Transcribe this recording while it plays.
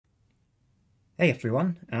Hey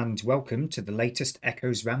everyone, and welcome to the latest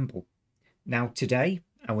Echoes Ramble. Now today,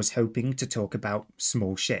 I was hoping to talk about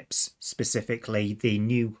small ships, specifically the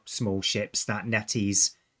new small ships that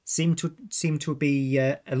Neteases seem to be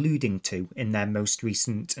alluding to in their most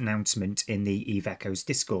recent announcement in the Eve Echoes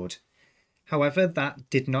Discord. However, that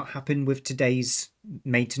did not happen with today's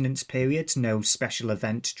maintenance period. No special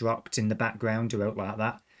event dropped in the background or out like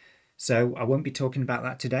that. So I won't be talking about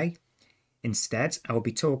that today. Instead, I will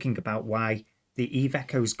be talking about why the Eve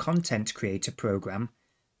Echoes content creator program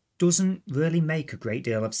doesn't really make a great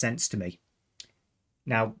deal of sense to me.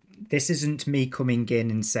 Now, this isn't me coming in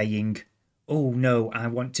and saying, oh no, I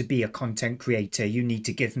want to be a content creator, you need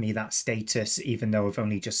to give me that status even though I've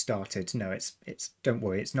only just started. No, it's don't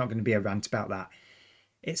worry, it's not going to be a rant about that.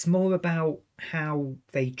 It's more about how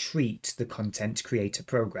they treat the content creator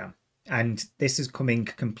program. And this is coming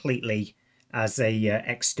completely as a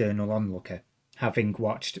external onlooker, having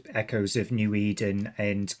watched Echoes of New Eden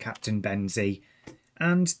and Captain Benzie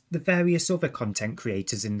and the various other content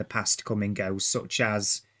creators in the past come and go, such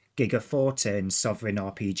as Gigaforte and Sovereign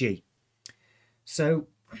RPG. So,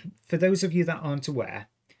 for those of you that aren't aware,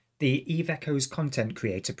 the Eve Echoes content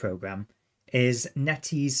creator program is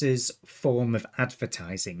Neteases' form of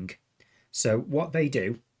advertising. So what they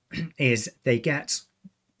do is they get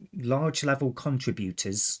large level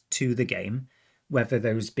contributors to the game, whether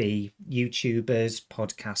those be YouTubers,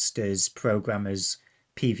 podcasters, programmers,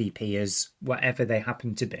 PvPers, whatever they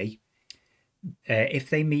happen to be. If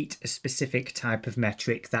they meet a specific type of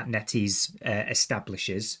metric that Neteases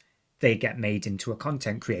establishes, they get made into a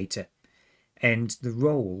content creator. And the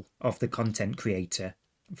role of the content creator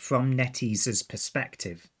from Neteases'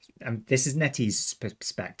 perspective, and this is Neteases'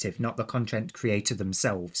 perspective, not the content creator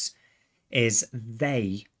themselves, is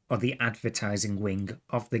they are the advertising wing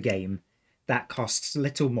of the game that costs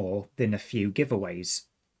little more than a few giveaways.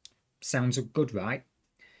 Sounds good, right?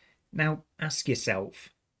 Now, ask yourself,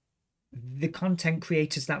 the content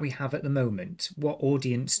creators that we have at the moment, what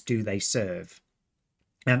audience do they serve?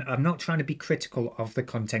 And I'm not trying to be critical of the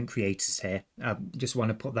content creators here. I just want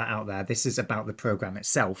to put that out there. This is about the program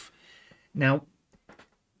itself. Now,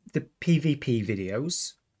 the PvP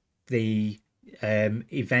videos, the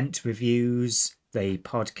event reviews, the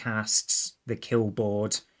podcasts, the kill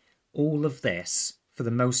board, all of this, for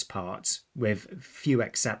the most part, with few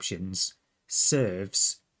exceptions,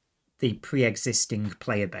 serves the pre-existing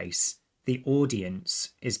player base. The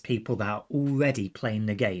audience is people that are already playing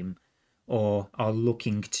the game or are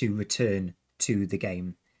looking to return to the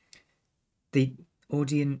game. The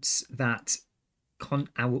audience that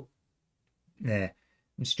I'm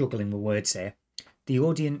struggling with words here. The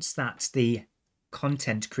audience that the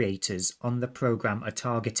content creators on the program are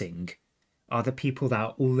targeting are the people that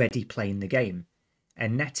are already playing the game.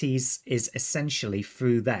 And Neteases is essentially,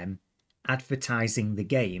 through them, advertising the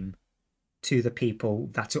game to the people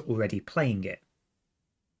that are already playing it.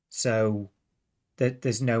 So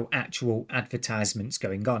there's no actual advertisements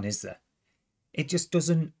going on, is there? It just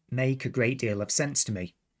doesn't make a great deal of sense to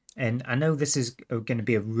me. And I know this is going to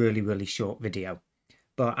be a really, really short video,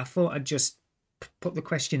 but I thought I'd just put the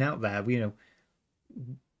question out there,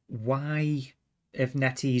 why have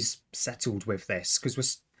Neteases settled with this?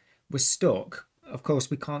 Because we're stuck. Of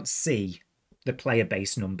course, we can't see the player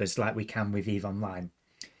base numbers like we can with EVE Online.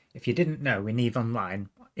 If you didn't know, in EVE Online,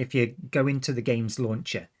 if you go into the game's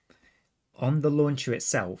launcher, on the launcher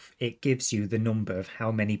itself, it gives you the number of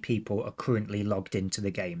how many people are currently logged into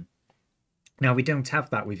the game. Now, we don't have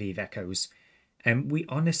that with Eve Echoes, and we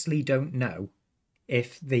honestly don't know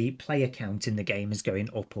if the player count in the game is going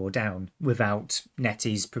up or down without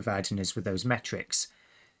Neteases providing us with those metrics.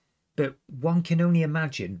 But one can only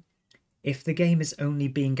imagine if the game is only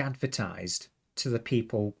being advertised to the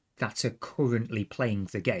people that are currently playing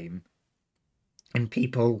the game, and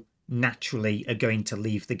people naturally are going to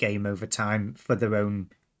leave the game over time for their own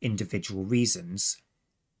individual reasons,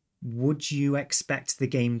 would you expect the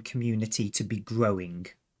game community to be growing?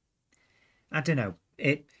 I don't know.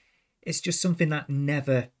 It's just something that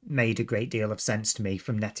never made a great deal of sense to me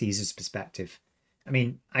from Neteases' perspective. I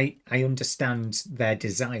mean, I understand their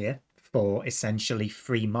desire for essentially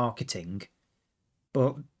free marketing,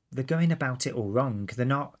 but they're going about it all wrong. They're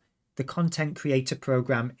not. The content creator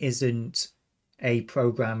program isn't a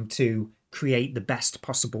program to create the best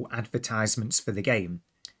possible advertisements for the game.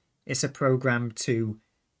 It's a program to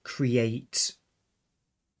create...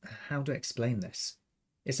 How do I explain this?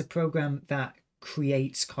 It's a program that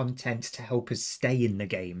creates content to help us stay in the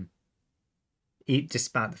game,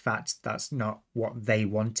 despite the fact that's not what they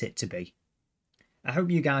want it to be. I hope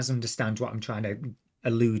you guys understand what I'm trying to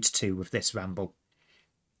allude to with this ramble.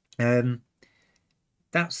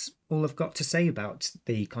 That's all I've got to say about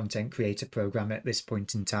the content creator program at this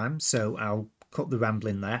point in time, so I'll cut the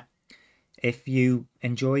rambling there. If you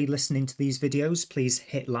enjoy listening to these videos, please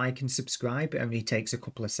hit like and subscribe. It only takes a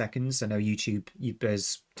couple of seconds. I know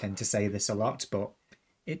YouTubers tend to say this a lot, but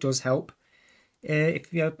it does help.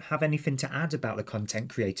 If you have anything to add about the content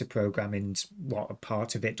creator program and what a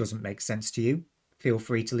part of it doesn't make sense to you, feel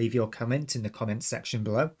free to leave your comment in the comments section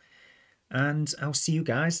below. And I'll see you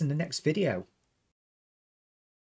guys in the next video.